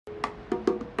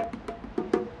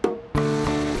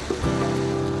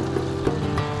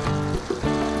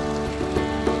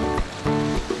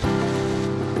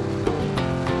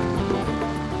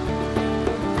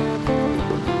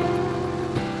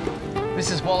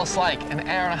is Wallace Lake, an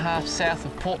hour and a half south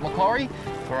of Port Macquarie,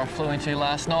 where I flew into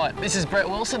last night. This is Brett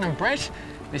Wilson, and Brett,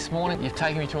 this morning you've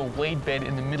taken me to a weed bed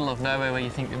in the middle of nowhere where you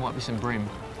think there might be some bream.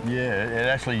 Yeah, it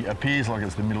actually appears like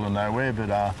it's the middle of nowhere, but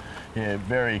yeah,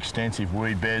 very extensive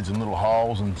weed beds and little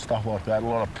holes and stuff like that. A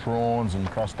lot of prawns and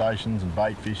crustaceans and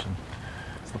bait fish, and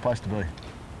it's the place to be.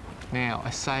 Now, I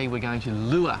say we're going to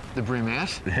lure the bream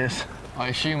out. Yes. I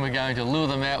assume we're going to lure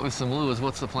them out with some lures.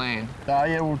 What's the plan?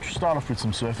 Yeah, we'll start off with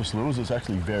some surface lures. It's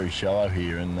actually very shallow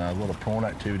here and a lot of prawn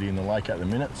activity in the lake at the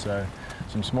minute, so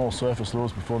some small surface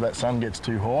lures before that sun gets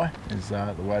too high is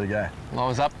the way to go. Well, I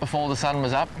was up before the sun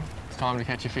was up. It's time to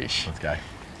catch a fish. Let's go.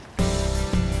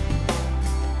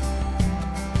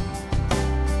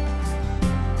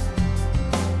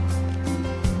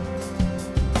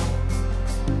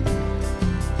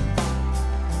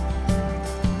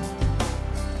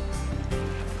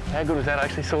 How good was that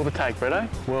actually saw the take, Bretto?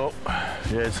 Well,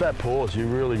 yeah, it's that pause. You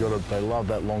really got to, they love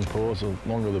that long pause. The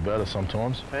longer the better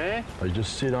sometimes. Yeah? They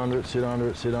just sit under it, sit under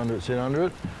it, sit under it, sit under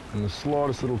it, and the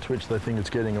slightest little twitch they think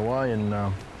it's getting away, and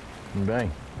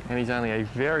bang. And he's only a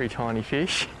very tiny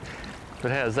fish, but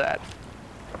how's that?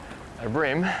 A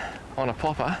bream on a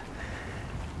popper.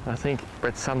 I think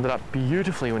Brett summed it up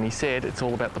beautifully when he said it's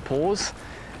all about the pause.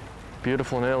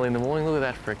 Beautiful and early in the morning. Look at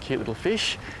that for a cute little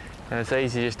fish. And it's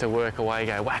easy just to work away,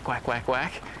 go whack, whack, whack,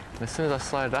 whack. And as soon as I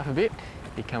slowed it up a bit,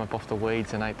 he'd come up off the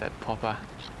weeds and ate that popper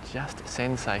just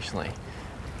sensationally.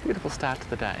 Beautiful start to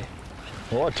the day.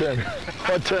 Well,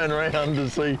 I turn around to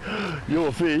see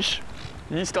your fish.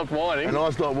 You stopped whining. And I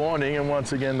stopped whining, and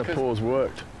once again the pause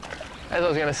worked. As I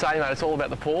was going to say, mate, it's all about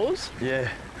the pause. Yeah.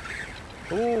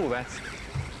 Ooh, that's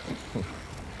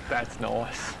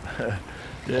nice.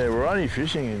 Yeah, we're only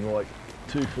fishing in like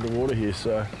 2 foot of water here,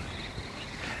 so.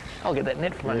 I'll get that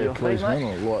net from under your feet, mate. I'm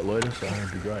a light leader, so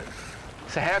that'd be great.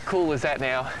 So how cool is that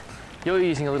now? You're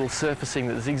using a little surfacing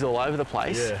that zigs all over the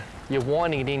place. Yeah. You're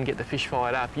winding it in, get the fish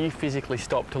fired up. You physically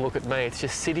stop to look at me. It's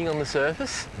just sitting on the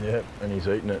surface. Yeah, and he's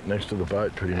eating it next to the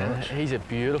boat pretty much. He's a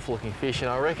beautiful looking fish, and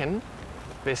I reckon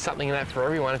there's something in that for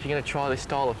everyone. If you're going to try this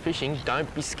style of fishing,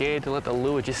 don't be scared to let the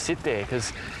lure just sit there,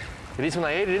 because it is when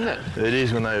they eat it, isn't it? It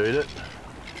is when they eat it.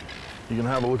 You can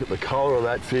have a look at the colour of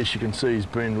that fish. You can see he's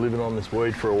been living on this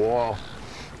weed for a while.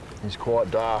 He's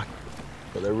quite dark,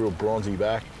 but they're real bronzy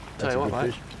back. Tell you what,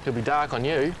 mate, he'll be dark on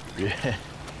you. Yeah.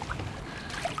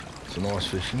 It's a nice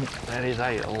fish, isn't it? That is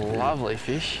a lovely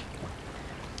fish.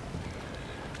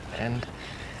 And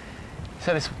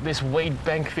so this weed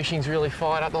bank fishing's really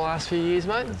fired up the last few years,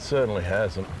 mate? It certainly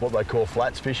has. And what they call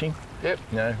flats fishing. Yep.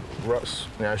 You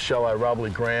know, shallow,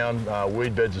 rubbly ground,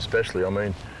 weed beds especially. I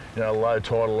mean, you know, low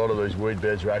tide, a lot of these weed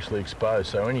beds are actually exposed.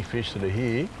 So any fish that are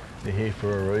here, they're here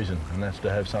for a reason, and that's to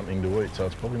have something to eat. So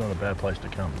it's probably not a bad place to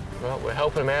come. Well, we're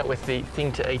helping them out with the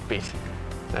thing to eat bit.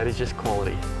 That is just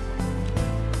quality.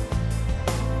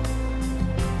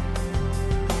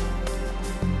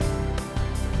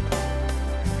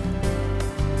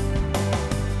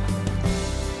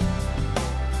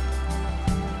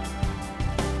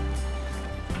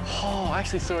 Oh, I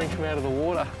actually saw him come out of the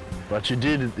water. But you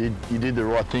did the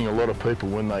right thing. A lot of people,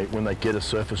 when they get a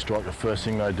surface strike, the first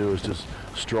thing they do is just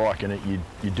strike, and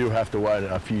you do have to wait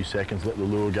a few seconds, let the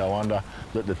lure go under,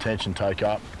 let the tension take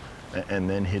up, and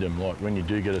then hit them. Like when you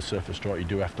do get a surface strike, you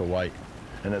do have to wait,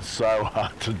 and it's so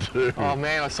hard to do. Oh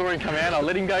man, I saw him come out. I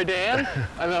let him go down,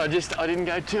 and then I didn't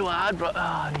go too hard, but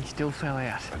and he still fell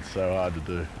out. It's so hard to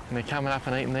do. And they're coming up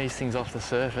and eating these things off the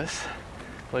surface.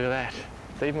 Look at that.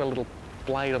 There's even a little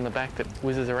blade on the back that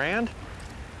whizzes around.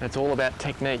 It's all about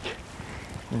technique.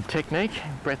 And technique,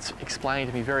 Brett's explained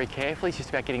to me very carefully, it's just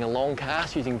about getting a long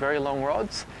cast using very long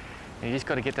rods. And you just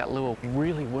got to get that lure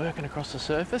really working across the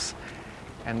surface.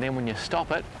 And then when you stop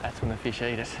it, that's when the fish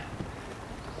eat it.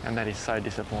 And that is so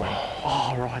disappointing.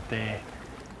 Oh, right there.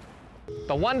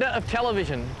 The wonder of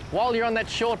television. While you're on that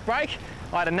short break,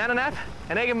 I had a nana nap,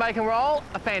 an egg and bacon roll,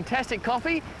 a fantastic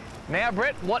coffee. Now,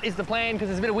 Brett, what is the plan? Because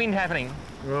there's a bit of wind happening.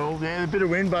 Well, yeah, a bit of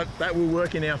wind, but that will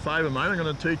work in our favour, mate. I'm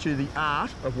going to teach you the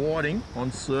art of whiting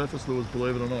on surface lures,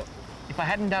 believe it or not. If I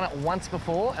hadn't done it once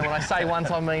before, and when I say once,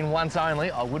 I mean once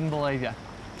only, I wouldn't believe you.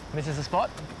 And this is the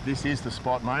spot? This is the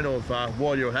spot, mate.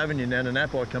 While you're having your nana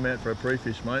nap, I come out for a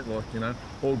pre-fish, mate, like, you know,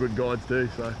 all good guides do,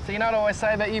 so. So you know what I always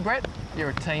say about you, Brett?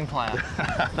 You're a team player.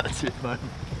 That's it, mate.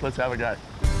 Let's have a go.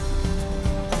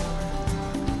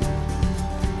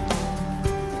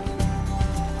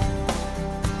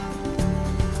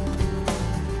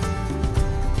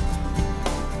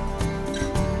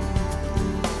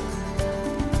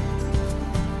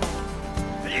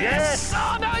 Yes!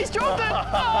 Oh no, he's dropped it!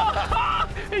 Oh,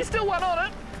 he's still one on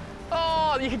it. Oh,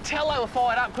 Oh, you could tell they were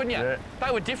fired up, couldn't you? Yeah.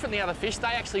 They were different than the other fish. They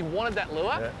actually wanted that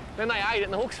lure. Yeah. Then they ate it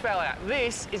and the hooks fell out.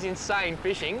 This is insane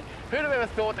fishing. Who'd have ever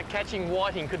thought that catching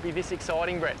whiting could be this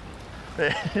exciting, Brett?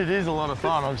 It is a lot of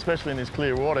fun, especially in this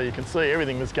clear water. You can see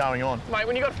everything that's going on. Mate,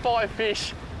 when you've got 5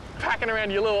 fish packing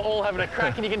around your lure, all having a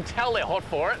crack, and you can tell they're hot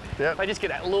for it. Yep. They just get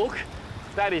that look.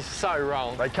 That is so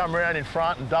wrong. They come around in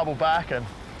front and double back and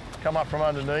come up from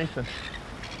underneath and...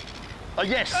 Oh,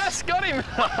 yes! That's got him!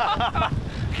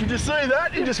 Did you see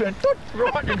that? He just went doot,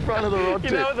 right in front of the rod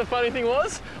tip. You know what the funny thing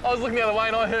was? I was looking the other way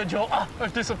and I heard your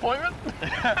of disappointment.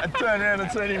 I turned around and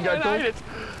seen him go I ate it.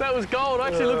 That was gold. I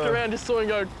actually looked around, just saw him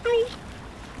go doop.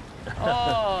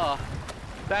 Oh,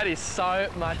 that is so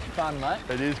much fun, mate.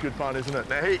 It is good fun, isn't it?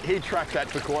 Now, he tracked that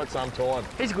for quite some time.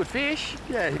 He's a good fish.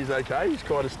 Yeah, he's okay. He's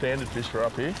quite a standard fish for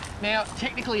up here. Now,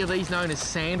 technically, are these known as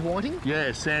sand whiting?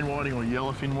 Yeah, sand whiting or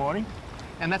yellowfin whiting.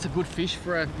 And that's a good fish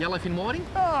for a yellowfin whiting?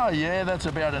 Oh, yeah, that's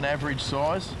about an average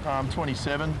size.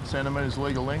 27 centimetres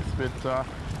legal length, but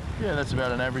yeah, that's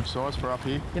about an average size for up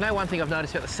here. You know, one thing I've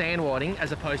noticed about the sand whiting,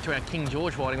 as opposed to our King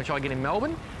George whiting, which I get in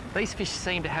Melbourne, these fish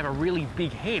seem to have a really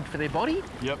big head for their body.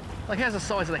 Yep. Like, how's the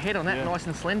size of the head on that? Yeah. Nice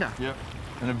and slender. Yep.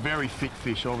 And a very fit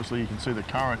fish. Obviously, you can see the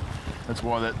current. That's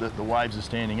why the waves are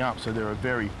standing up. So they're a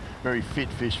very, very fit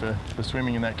fish for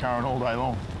swimming in that current all day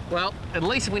long. Well, at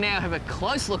least we now have a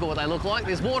close look at what they look like.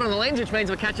 There's water on the lens, which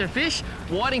means we're catching fish.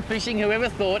 Whiting fishing, whoever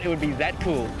thought it would be that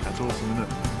cool? That's awesome, isn't it?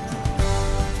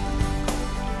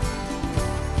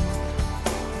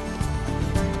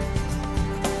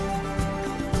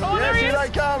 Oh, yes, there he here is! they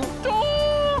come!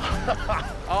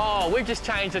 Oh! Oh, we've just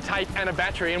changed the tape and a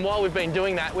battery, and while we've been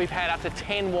doing that, we've had up to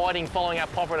 10 whiting following our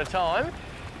popper at a time.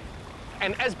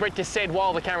 And as Brett just said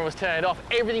while the camera was turned off,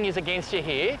 everything is against you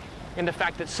here in the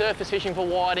fact that surface fishing for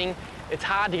whiting, it's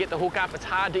hard to get the hook up, it's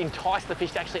hard to entice the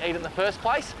fish to actually eat it in the first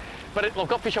place. But I've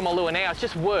got fish on my lure now, it's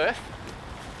just worth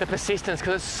the persistence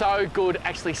because it's so good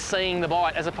actually seeing the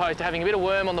bite as opposed to having a bit of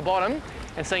worm on the bottom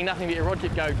and seeing nothing but your rod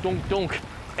tip go dunk dunk.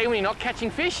 Even when you're not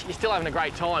catching fish, you're still having a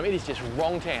great time. It is just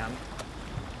wrong town.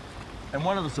 And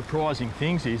one of the surprising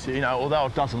things is, you know, although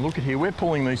it doesn't look it here, we're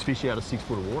pulling these fish out of 6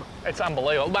 foot of water. It's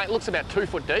unbelievable. Mate, it looks about 2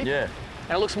 foot deep. Yeah.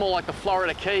 And it looks more like the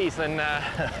Florida Keys than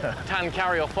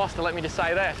Tuncurry or Foster, let me just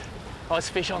say that. Oh, there's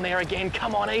fish on there again.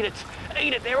 Come on, eat it.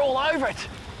 Eat it, they're all over it.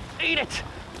 Eat it.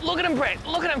 Look at them, Brett.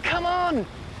 Look at them, come on.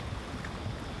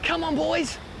 Come on,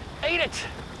 boys. Eat it.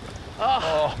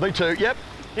 Oh, me too, yep.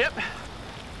 Yep.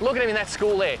 Look at him in that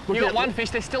school there. Look You got at- one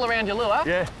fish, they're still around your lure.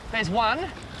 Yeah. There's one.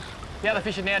 The other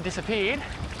fish have now disappeared.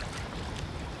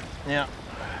 Now,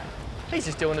 He's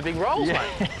just doing the big rolls, mate.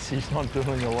 yes, he's not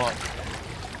doing a lot.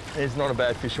 It's not a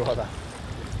bad fish either.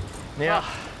 Now,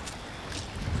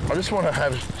 I just want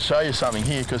to show you something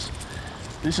here because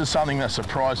this is something that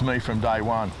surprised me from day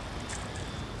one.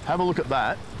 Have a look at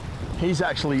that. He's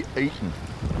actually eaten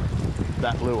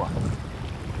that lure.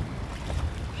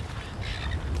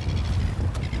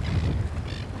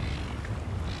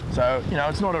 So, you know,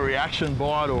 it's not a reaction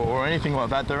bite or anything like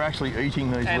that. They're actually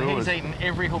eating these And lures. he's eaten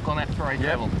every hook on that for each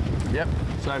level. Yep.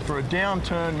 So for a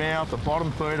downturned mouth, a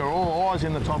bottom feeder, all eyes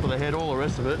in the top of the head, all the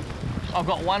rest of it. I've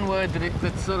got one word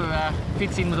that sort of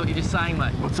fits in with what you're just saying,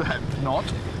 mate. What's that? Not.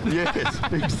 Yes,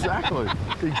 exactly.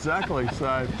 Exactly.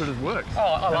 So, but it works. Oh,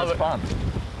 I love it's it. fun.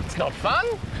 It's not fun.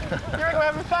 You reckon we're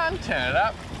having fun? Turn it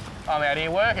up. I'm out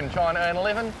here working, trying to earn a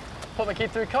living, put my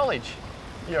kid through college.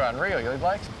 You're unreal, you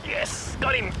blokes. Yes,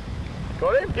 got him.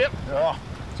 Got him? Yep. Oh,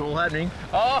 it's all happening.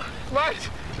 Oh, mate.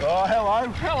 Oh,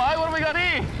 hello. Hello, what have we got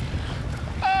here?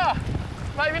 Ah,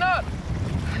 maybe not.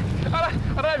 I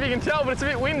don't know if you can tell, but it's a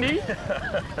bit windy.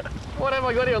 What have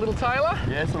I got here, a little Tailor?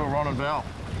 Yes, little Ron and Val.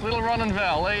 Little Ron and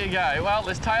Val, there you go. Well,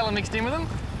 there's Tailor mixed in with them.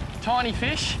 Tiny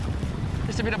fish,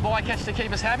 just a bit of bycatch to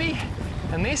keep us happy.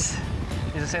 And this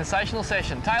is a sensational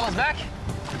session. Tailor's back,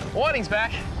 whiting's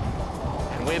back,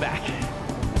 and we're back.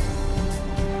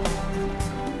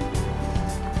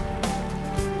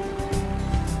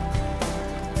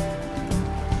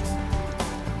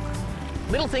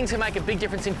 Little things can make a big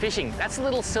difference in fishing. That's the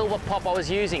little silver pop I was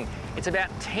using. It's about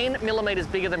 10 millimetres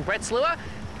bigger than Brett's lure.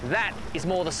 That is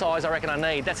more the size I reckon I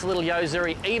need. That's a little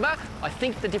Yozuri Eva. I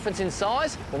think the difference in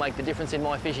size will make the difference in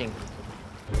my fishing.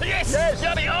 Yes! Yes!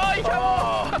 Johnny, oh, you come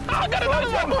on! I got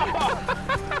another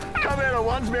one! Come out of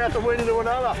one's mouth and went into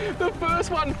another. The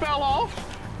first one fell off.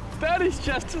 That is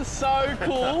just so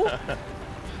cool.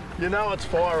 You know it's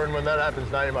firing when that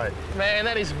happens, don't you, mate? Man,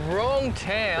 that is wrong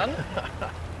town.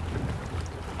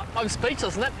 I'm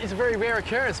speechless, and that is a very rare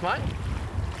occurrence, mate.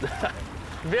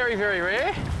 Very, very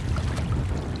rare.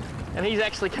 And he's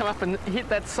actually come up and hit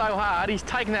that so hard, he's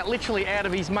taken that literally out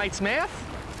of his mate's mouth.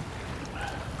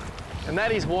 And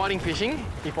that is whiting fishing,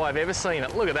 if I've ever seen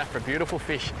it. Look at that for a beautiful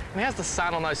fish. And how's the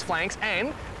sun on those flanks?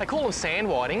 And they call them sand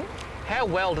whiting. How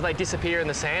well do they disappear in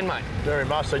the sand, mate? Very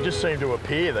much. They just seem to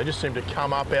appear. They just seem to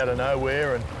come up out of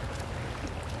nowhere and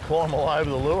climb all over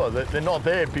the lure. They're not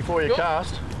there before you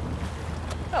cast.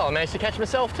 Oh, I managed to catch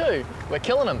myself too. We're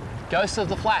killing them. Ghosts of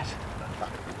the flat.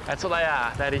 That's what they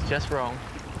are. That is just wrong.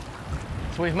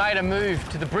 So we've made a move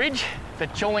to the bridge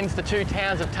that joins the two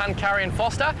towns of Tuncurry and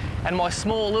Foster, and my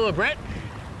small lure, Brett.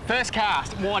 First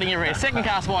cast, whiting everywhere. Second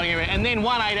cast, whiting everywhere. And then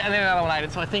one ate it, and then another one ate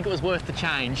it. So I think it was worth the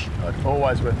change.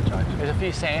 Always worth the change. There's a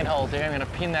few sand holes there. I'm going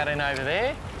to pin that in over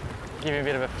there. Give him a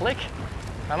bit of a flick.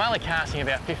 I'm only casting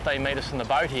about 15 metres from the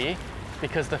boat here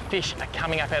because the fish are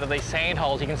coming up out of these sand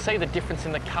holes. You can see the difference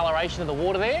in the coloration of the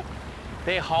water there.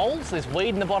 They're holes, there's weed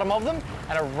in the bottom of them,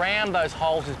 and around those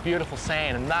holes is beautiful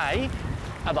sand, and they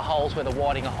are the holes where the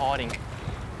whiting are hiding.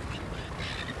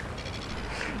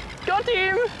 Got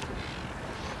him!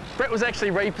 Brett was actually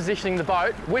repositioning the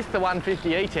boat with the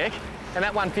 150 E-Tech, and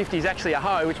that 150 is actually a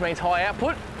hoe, which means high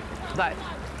output.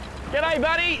 G'day,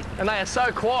 buddy! And they are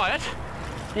so quiet,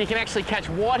 you can actually catch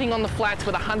whiting on the flats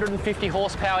with a 150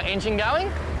 horsepower engine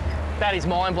going. That is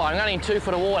mind-blowing, only in 2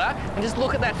 foot of water. And just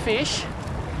look at that fish.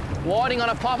 Whiting on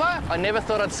a popper, I never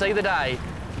thought I'd see the day.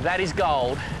 That is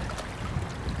gold.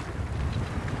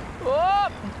 Oh!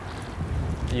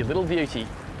 You little beauty.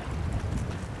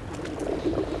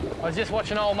 I was just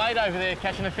watching old mate over there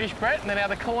catching a fish, Brett, and then out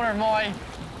the corner of my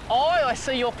eye, I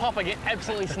see your popper get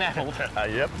absolutely snaffled.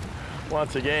 Yep,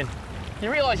 once again.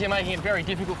 You realise you're making it very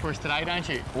difficult for us today, don't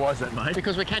you? Why is that, mate?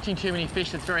 Because we're catching too many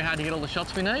fish, it's very hard to get all the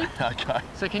shots we need. Okay.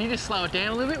 So can you just slow it down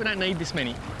a little bit? We don't need this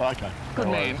many. Okay. Good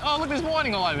man. Oh, look, there's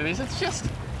whiting all over this. It's just...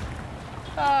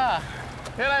 G'day,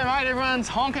 mate. Everyone's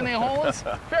honking their horns.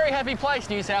 Very happy place,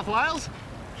 New South Wales.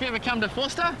 If you ever come to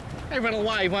Foster, everyone will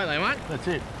wave, won't they, mate? That's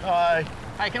it. Hi.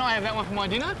 Hey, can I have that one for my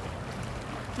dinner?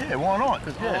 Yeah, why not?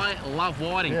 I love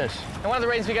whiting. Yes. And one of the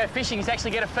reasons we go fishing is to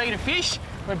actually get a feed of fish.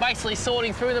 We're basically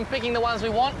sorting through them, picking the ones we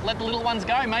want, let the little ones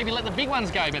go, maybe let the big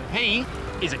ones go, but he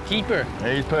is a keeper.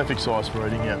 Yeah, he's perfect size for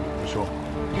eating, yeah, for sure.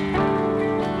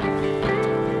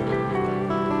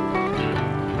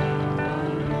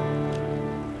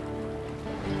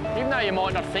 Even though you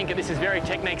might not think it, this is very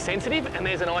technique sensitive, and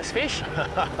there's a nice fish.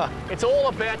 It's all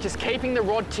about just keeping the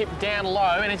rod tip down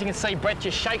low, and as you can see, Brett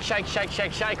just shake, shake, shake,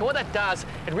 shake, shake. And what that does,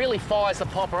 it really fires the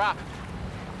popper up.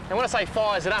 And when I say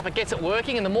fires it up, it gets it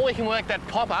working, and the more you can work that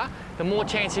popper, the more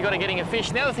chance you've got of getting a fish.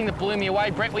 The other thing that blew me away,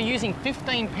 Brett, we're using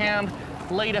 15-pound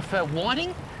leader for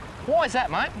whiting. Why is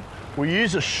that, mate? We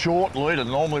use a short leader.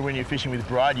 Normally when you're fishing with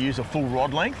braid, you use a full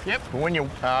rod length. Yep. But when you're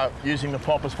using the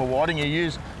poppers for whiting, you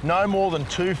use no more than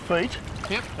 2 feet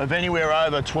of anywhere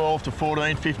over 12 to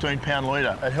 14, 15-pound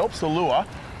leader. It helps the lure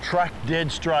track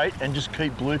dead straight and just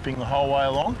keep blooping the whole way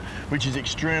along, which is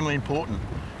extremely important.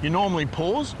 You normally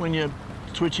pause when you're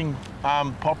switching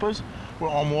poppers.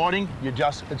 Well, on whiting, it's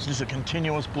just a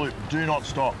continuous bloop. Do not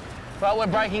stop. Well, we're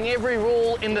breaking every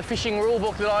rule in the fishing rule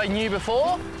book that I knew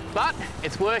before, but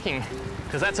it's working,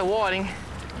 because that's a whiting,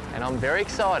 and I'm very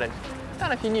excited. I don't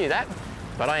know if you knew that,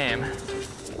 but I am.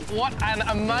 What an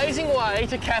amazing way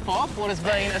to cap off what has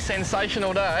been a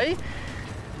sensational day.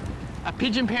 A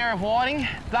pigeon pair of whiting,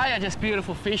 they are just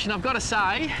beautiful fish, and I've got to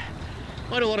say,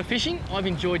 I do a lot of fishing. I've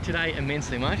enjoyed today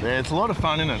immensely, mate. Yeah, it's a lot of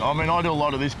fun, isn't it? I mean, I do a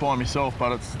lot of this by myself,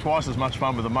 but it's twice as much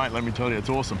fun with a mate, let me tell you. It's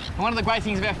awesome. And one of the great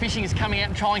things about fishing is coming out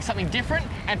and trying something different.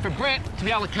 And for Brett to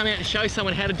be able to come out and show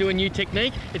someone how to do a new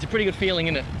technique, it's a pretty good feeling,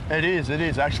 isn't it? It is, it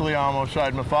is. Actually, I've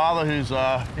showed my father, who's,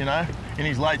 you know, in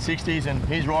his late 60s, and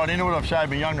he's right into it. I've showed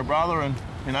my younger brother, and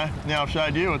you know, now I've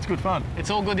showed you. It's good fun.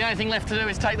 It's all good. The only thing left to do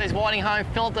is take these whiting home,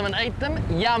 fillet them and eat them.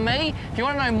 Yummy. If you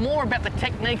want to know more about the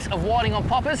techniques of whiting on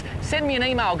poppers, send me an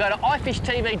email. Go to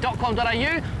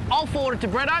ifishtv.com.au. I'll forward it to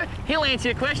Bretto. He'll answer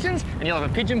your questions and you'll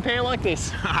have a pigeon pair like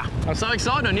this. I'm so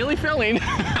excited, I nearly fell in.